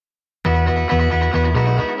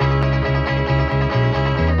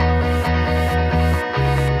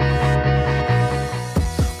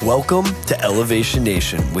Welcome to Elevation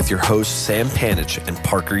Nation with your hosts Sam Panich and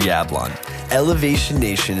Parker Yablon. Elevation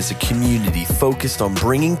Nation is a community focused on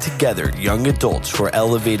bringing together young adults who are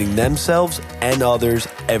elevating themselves and others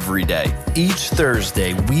every day. Each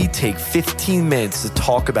Thursday, we take 15 minutes to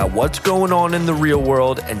talk about what's going on in the real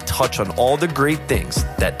world and touch on all the great things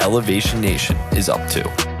that Elevation Nation is up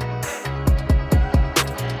to.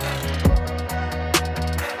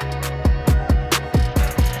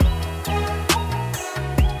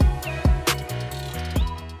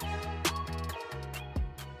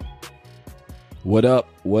 What up?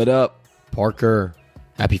 What up? Parker,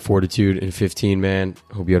 happy Fortitude in 15, man.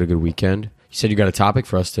 Hope you had a good weekend. You said you got a topic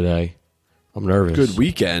for us today. I'm nervous. Good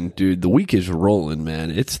weekend, dude. The week is rolling,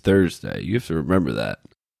 man. It's Thursday. You have to remember that.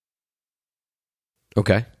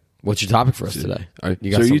 Okay. What's your topic for us today? Are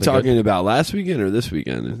you talking about last weekend or this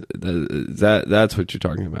weekend? That's what you're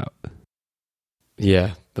talking about?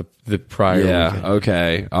 Yeah, the prior weekend.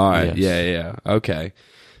 Okay. All right. Yes. Yeah. Okay.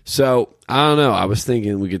 So, I don't know. I was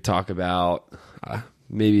thinking we could talk about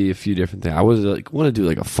maybe a few different things. I was want to do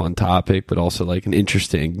a fun topic, but also an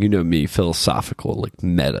interesting, me, philosophical,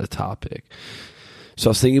 meta topic. So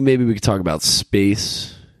I was thinking maybe we could talk about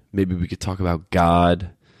space. Maybe we could talk about God.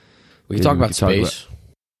 We could talk about space.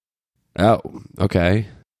 Oh, okay.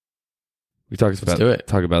 Let's do it.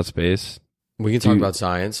 Talk about space. We can talk about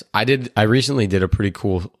science. I recently did a pretty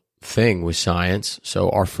cool thing with science. So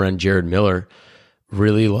our friend Jared Miller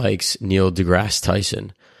really likes Neil deGrasse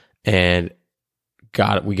Tyson, and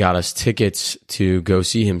we got us tickets to go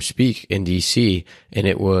see him speak in DC, and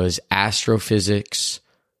it was astrophysics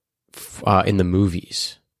in the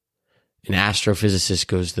movies. An astrophysicist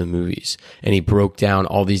goes to the movies, and he broke down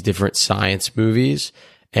all these different science movies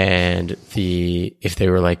and if they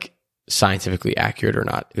were scientifically accurate or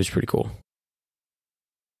not. It was pretty cool.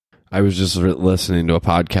 I was just listening to a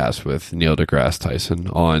podcast with Neil deGrasse Tyson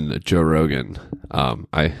on Joe Rogan.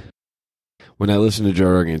 When I listen to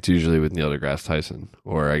Joe Rogan, it's usually with Neil deGrasse Tyson,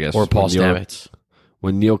 or Paul Stamets.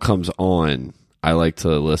 When Neil comes on, I like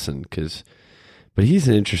to listen but he's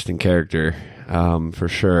an interesting character, for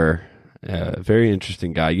sure. Very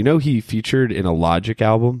interesting guy. He featured in a Logic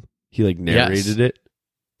album. He narrated it.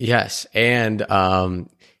 Yes, and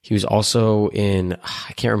he was also in,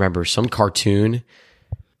 I can't remember, some cartoon.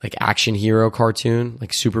 Action hero cartoon,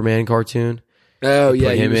 Superman cartoon. Oh, yeah.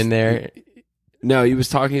 Put him in there. No, he was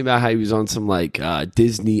talking about how he was on some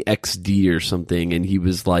Disney XD or something, and he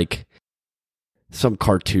was some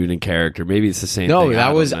cartoon and character. Maybe it's the same thing. No,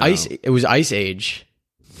 that was Ice. It was Ice Age.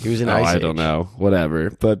 He was in Ice Age. I don't know. Whatever.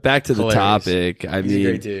 But back to the topic. He's a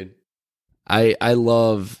great dude. I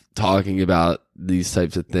love talking about these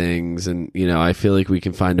types of things, and I feel like we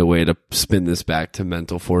can find a way to spin this back to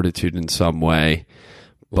mental fortitude in some way.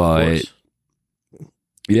 But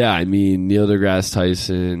yeah, Neil deGrasse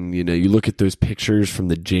Tyson, you look at those pictures from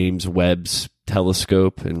the James Webb's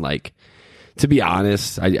telescope, and to be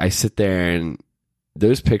honest, I sit there and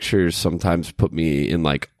those pictures sometimes put me in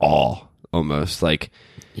awe almost.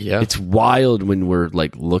 It's wild when we're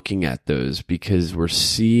looking at those, because we're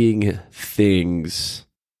seeing things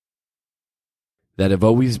that have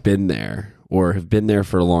always been there, or have been there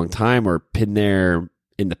for a long time, or been there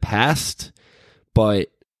in the past, but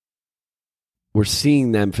we're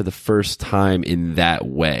seeing them for the first time in that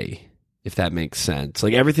way, if that makes sense.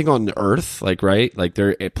 Everything on Earth, right?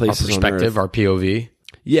 There are places our perspective, on Earth, our POV.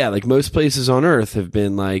 Yeah, most places on Earth have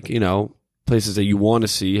been places that you want to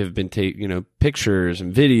see have been pictures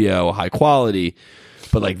and video, high quality.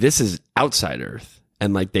 But this is outside Earth,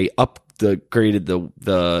 and they upgraded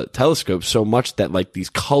the telescope so much that these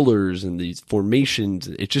colors and these formations,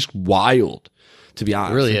 it's just wild, to be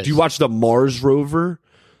honest. It really is. Do you watch the Mars rover?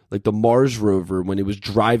 The Mars rover, when it was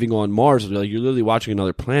driving on Mars, you're literally watching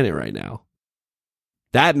another planet right now.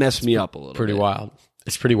 That messed me up a little bit. Pretty wild.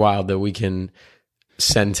 It's pretty wild that we can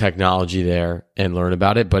send technology there and learn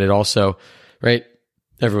about it, but it also, right,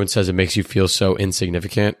 everyone says it makes you feel so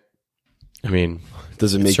insignificant.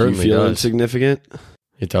 Does it make you feel insignificant?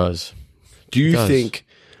 It does. Do you think...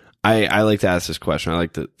 I like to ask this question. I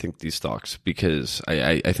like to think these thoughts, because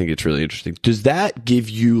I think it's really interesting. Does that give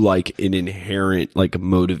you an inherent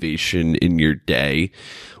motivation in your day,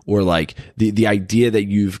 or the idea that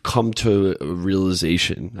you've come to a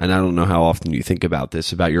realization, and I don't know how often you think about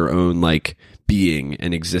this, about your own being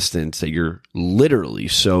and existence, that you're literally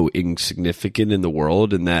so insignificant in the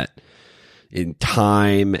world, and that in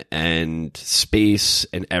time and space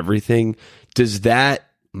and everything, does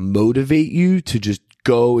that motivate you to just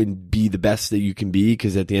go and be the best that you can be,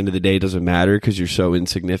 because at the end of the day it doesn't matter because you're so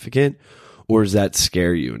insignificant? Or does that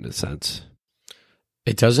scare you in a sense?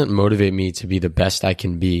 It doesn't motivate me to be the best I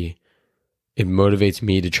can be it motivates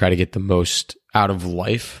me to try to get the most out of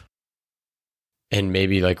life and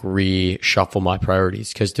maybe like reshuffle my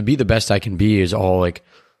priorities. Because to be the best I can be is all like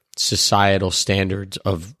societal standards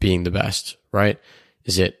of being the best, right?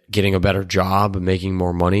 Is it getting a better job, making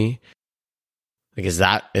more money? Like,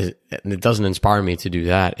 it doesn't inspire me to do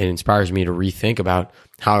that. It inspires me to rethink about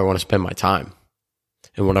how I want to spend my time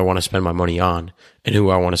and what I want to spend my money on and who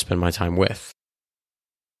I want to spend my time with.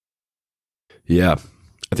 Yeah,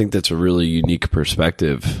 I think that's a really unique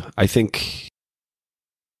perspective. I think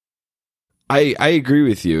I agree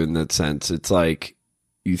with you in that sense. It's like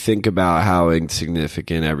you think about how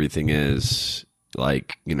insignificant everything is.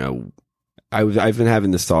 Like, you know, I've been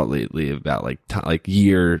having this thought lately about like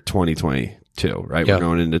year 2022, right? Yeah. We're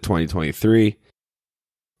going into 2023.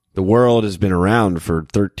 The world has been around for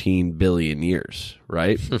 13 billion years,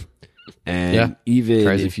 right? And Yeah, even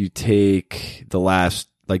crazy. if you take the last,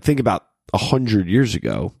 like, think about 100 years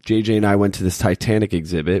ago, JJ and I went to this Titanic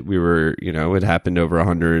exhibit. We were, you know, it happened over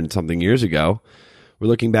 100 and something years ago. We're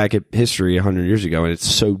looking back at history 100 years ago, and it's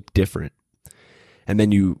so different. And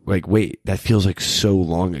then you like, wait, that feels like so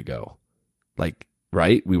long ago. Like,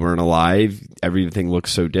 right? We weren't alive. Everything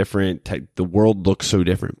looks so different. The world looks so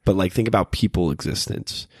different. But like, think about people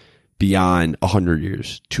existence beyond 100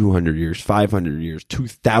 years, 200 years, 500 years,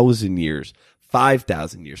 2,000 years,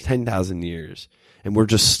 5,000 years, 10,000 years. And we're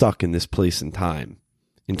just stuck in this place and time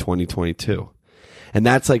in 2022. And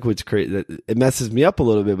that's like what's crazy. It messes me up a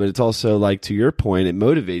little bit, but it's also like, to your point, it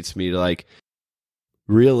motivates me to like,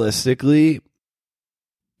 realistically,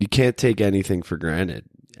 you can't take anything for granted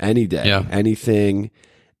any day, anything.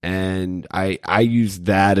 And I use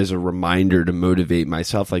that as a reminder to motivate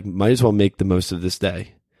myself. Like, might as well make the most of this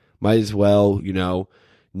day. Might as well, you know,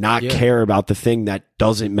 not care about the thing that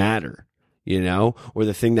doesn't matter, you know, or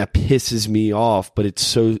the thing that pisses me off, but it's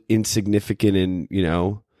so insignificant in, you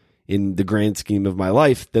know, in the grand scheme of my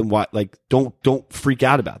life. Then what? Like, don't freak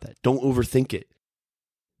out about that. Don't overthink it.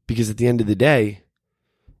 Because at the end of the day,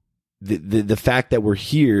 the fact that we're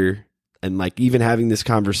here and like even having this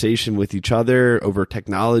conversation with each other over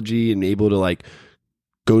technology and able to like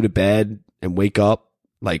go to bed and wake up,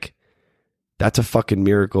 like, that's a fucking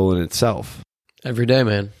miracle in itself. Every day,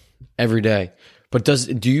 man. Every day. But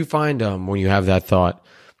do you find when you have that thought,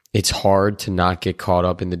 it's hard to not get caught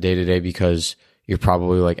up in the day-to-day because you're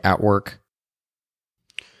probably like at work?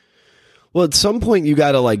 Well, at some point you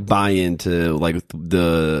got to like buy into like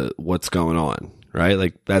the what's going on, right?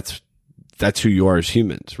 Like that's who you are as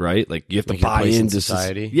humans, right? Like you have to Like your buy place in into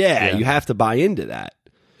society. Yeah, you have to buy into that.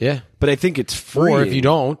 Yeah. But I think it's free. Or if you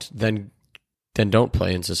don't, then don't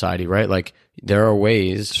play in society, right? Like there are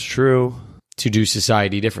ways It's true. to do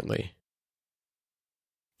society differently.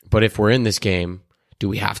 But if we're in this game, do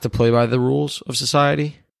we have to play by the rules of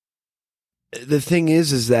society? The thing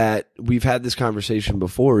is that we've had this conversation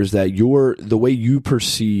before, is that the way you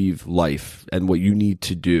perceive life and what you need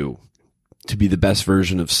to do to be the best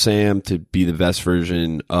version of Sam, to be the best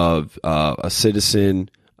version of a citizen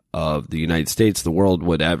of the United States, the world,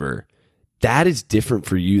 whatever, that is different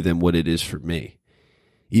for you than what it is for me.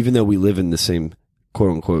 Even though we live in the same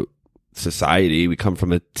quote unquote society, we come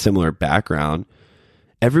from a similar background,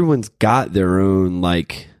 everyone's got their own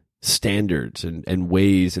like standards and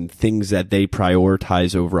ways and things that they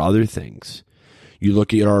prioritize over other things. You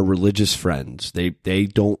look at our religious friends, they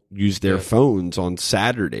don't use their phones on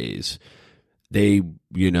Saturdays. They,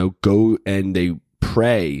 you know, go and they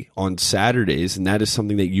pray on Saturdays, and that is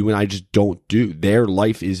something that you and I just don't do. Their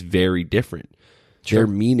life is very different. Sure. Their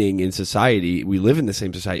meaning in society, we live in the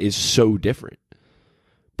same society, is so different.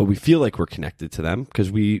 But we feel like we're connected to them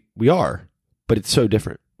because we are, but it's so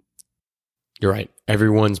different. You're right.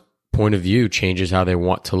 Everyone's point of view changes how they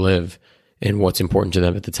want to live and what's important to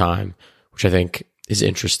them at the time, which I think is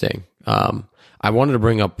interesting. I wanted to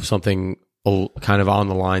bring up something kind of on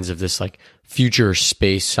the lines of this like future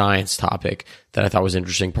space science topic that I thought was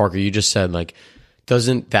interesting. Parker, you just said, like,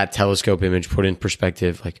 doesn't that telescope image put in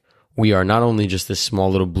perspective, like, we are not only just this small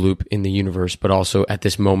little bloop in the universe, but also at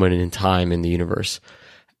this moment in time in the universe.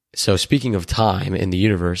 So speaking of time in the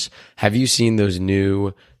universe, have you seen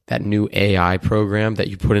that new AI program that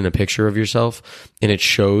you put in a picture of yourself and it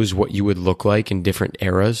shows what you would look like in different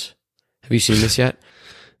eras? Have you seen this yet?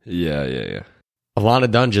 Yeah.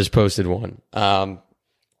 Alana Dunn just posted one.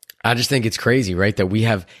 I just think it's crazy, right? That we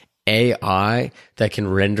have AI that can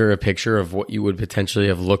render a picture of what you would potentially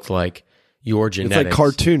have looked like, your genetics. It's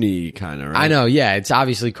like cartoony kind of, right? I know, yeah. It's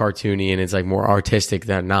obviously cartoony and it's like more artistic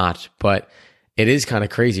than not, but it is kind of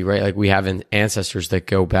crazy, right? Like we have ancestors that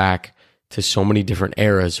go back to so many different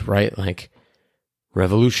eras, right? Like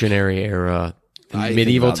Revolutionary era,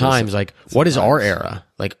 medieval times. Like, what is our era?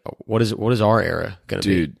 Like, what is our era going to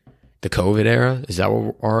be? Dude, The COVID era? Is that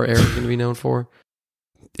what our era is going to be known for?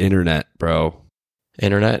 internet, bro.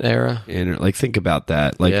 Internet era? Like, think about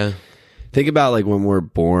that. Like, yeah. think about like when we're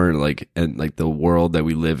born, like, and like the world that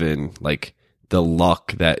we live in, like the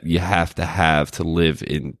luck that you have to live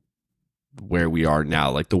in where we are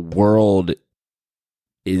now. Like, the world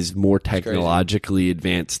is more technologically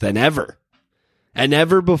advanced than ever and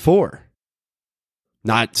ever before.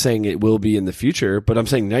 Not saying it will be in the future, but I'm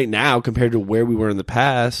saying right now compared to where we were in the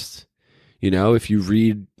past, you know, if you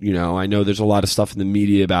read, you know, I know there's a lot of stuff in the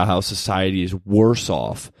media about how society is worse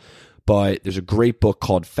off, but there's a great book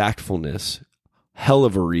called Factfulness, hell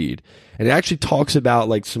of a read. And it actually talks about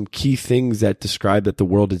like some key things that describe that the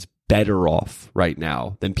world is better off right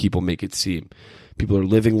now than people make it seem. People are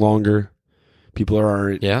living longer. People are,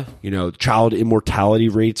 you know, child immortality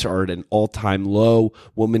rates are at an all-time low.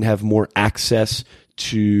 Women have more access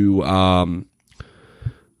to,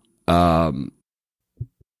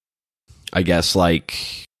 I guess,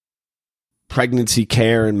 like pregnancy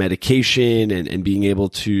care and medication and being able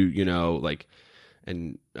to, you know, like,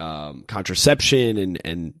 and contraception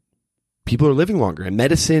and people are living longer and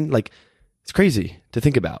medicine. Like, it's crazy to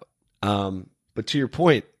think about. But to your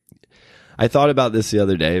point, I thought about this the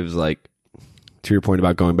other day. It was like, to your point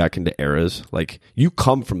about going back into eras, like you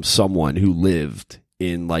come from someone who lived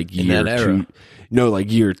in like year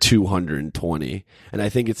 220. And I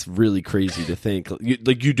think it's really crazy to think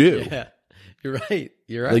like you do. Yeah, you're right.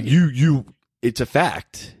 You're right. Like it's a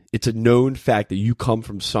fact. It's a known fact that you come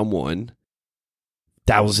from someone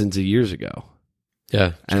thousands of years ago.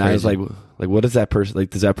 Yeah. And crazy. I was like, what does that person, like,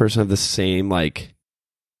 does that person have the same, like,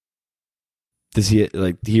 does he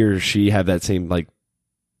or she have that same, like,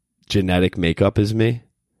 genetic makeup as me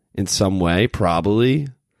in some way? Probably.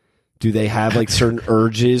 Do they have like certain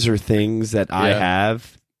urges or things that I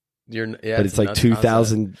have? But it's like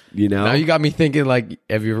 2000, you know? Now you got me thinking, like,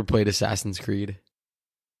 have you ever played Assassin's Creed?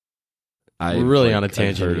 We're really on a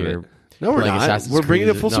tangent here. No, we're not. We're bringing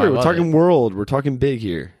it full circle. We're talking world. We're talking big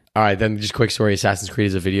here. All right, then just quick story. Assassin's Creed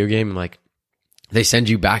is a video game, and like they send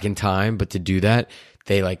you back in time, but to do that,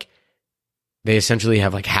 they essentially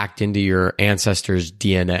have like hacked into your ancestors'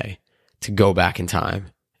 DNA to go back in time.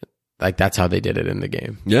 Like, that's how they did it in the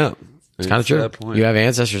game. Yeah. It's kind of true. You have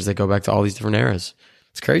ancestors that go back to all these different eras.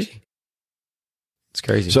 It's crazy. It's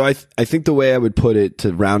crazy. So I think the way I would put it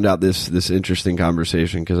to round out this interesting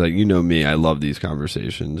conversation, because you know me, I love these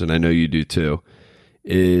conversations, and I know you do too,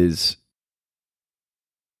 is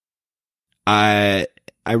I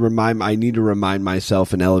need to remind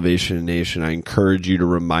myself in Elevation Nation, I encourage you to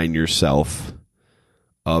remind yourself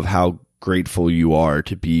of how grateful you are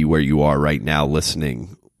to be where you are right now,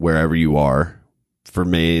 listening wherever you are, for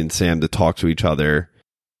me and Sam to talk to each other,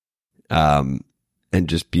 and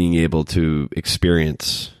just being able to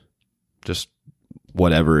experience just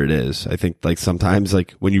whatever it is. I think like sometimes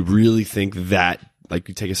like when you really think that, like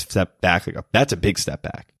you take a step back, like that's a big step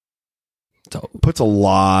back. So it puts a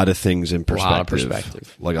lot of things in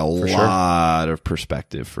perspective. Like a lot of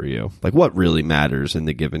perspective for you. Like what really matters in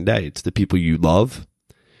the given day. It's the people you love.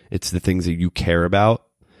 It's the things that you care about.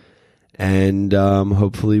 And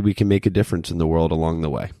hopefully we can make a difference in the world along the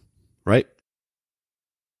way. Right?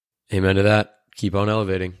 Amen to that. Keep on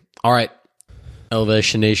elevating. All right.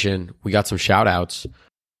 Elevation Nation, we got some shout outs.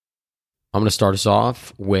 I'm going to start us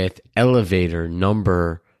off with elevator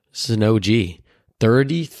number, this is an OG,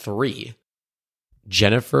 33.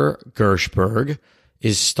 Jennifer Gershberg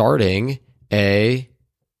is starting a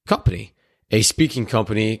company, a speaking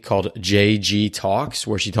company called JG Talks,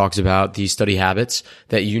 where she talks about the study habits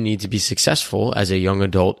that you need to be successful as a young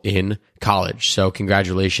adult in college. So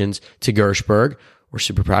congratulations to Gershberg. We're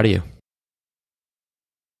super proud of you.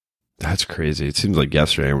 That's crazy. It seems like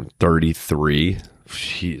yesterday I'm 33.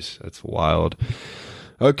 Jeez, that's wild.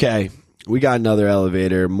 Okay, we got another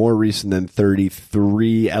elevator, more recent than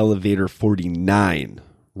 33, elevator 49.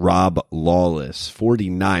 Rob Lawless,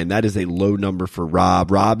 49. That is a low number for Rob.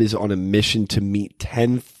 Rob is on a mission to meet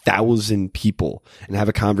 10,000 people and have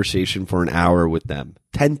a conversation for an hour with them.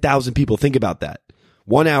 10,000 people. Think about that.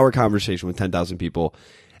 1 hour conversation with 10,000 people.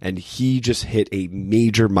 And he just hit a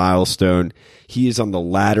major milestone. He is on the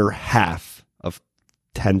latter half of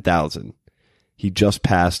 10,000. He just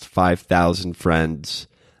passed 5,000 friends.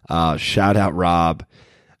 Shout out Rob.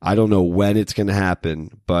 I don't know when it's going to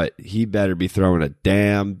happen, but he better be throwing a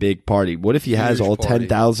damn big party. What if he has all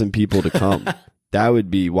 10,000 people to come? That would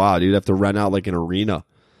be, wow, dude. You'd have to rent out like an arena.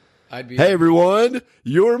 Hey, everyone,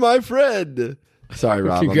 you're my friend. Sorry,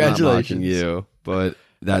 Rob. Congratulations. I'm not mocking you, but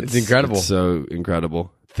that's incredible. It's so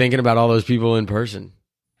incredible. Thinking about all those people in person.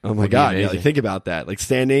 Oh my Would be God. Yeah, amazing. like think about that. Like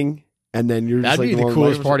standing and then you're just That'd be like the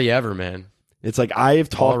coolest party ever, man. It's like I have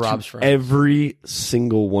All talked Rob's to friends. every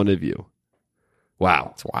single one of you.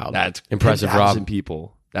 Wow. It's wild. That's Impressive, 10,000 Rob.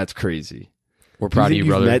 people. That's crazy. We're Do you proud of think you,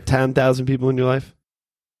 you've brother. met 10,000 people in your life?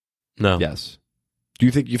 No. Yes. Do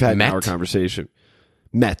you think you've had Met? an hour conversation?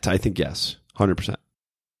 Met, I think yes. 100%.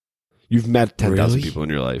 You've met 10,000 Really? people in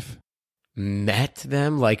your life. Met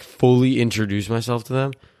them? Like fully introduced myself to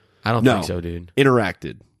them? I don't No. think so, dude.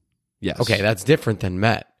 Interacted. Yes. Okay, that's different than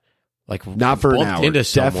met. Like Not for an bumped hour. into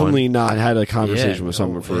someone. Definitely not had a conversation Yeah, with no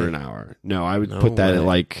someone for way. an hour. No, I would No put that at way.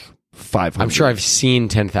 like 500. I'm sure I've seen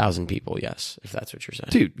 10,000 people, yes, if that's what you're saying.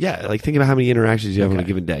 Dude, yeah. Like think about how many interactions you have on a Okay.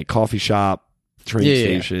 given day. Coffee shop, train Yeah.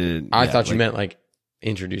 station. I Yeah, thought you like- meant like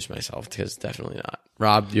introduce myself, because definitely not.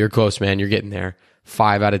 Rob, you're close, man. You're getting there.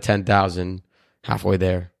 5 out of 10,000, halfway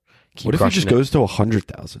there. Keep What if he crushing just it. goes to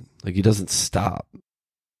 100,000? Like he doesn't stop.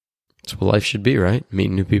 That's what life should be, right?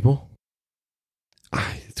 Meeting new people.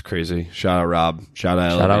 It's crazy. Shout out Rob. Shout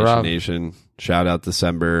out Shout out Elevation Rob. Nation. Shout out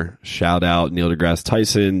December. Shout out Neil deGrasse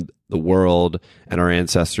Tyson, the world, and our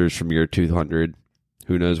ancestors from year 200.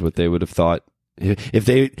 Who knows what they would have thought. If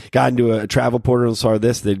they got into a travel portal and saw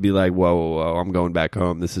this, they'd be like, whoa, whoa, whoa, I'm going back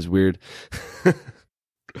home. This is weird.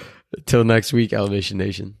 Till next week, Elevation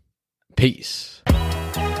Nation. Peace.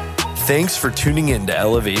 Thanks for tuning in to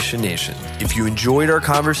Elevation Nation. If you enjoyed our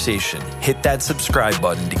conversation, hit that subscribe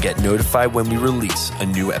button to get notified when we release a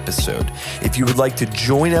new episode. If you would like to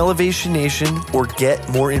join Elevation Nation or get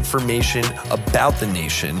more information about the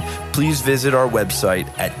nation, please visit our website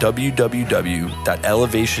at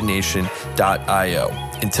www.elevationnation.io.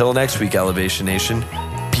 Until next week, Elevation Nation,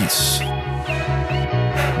 peace.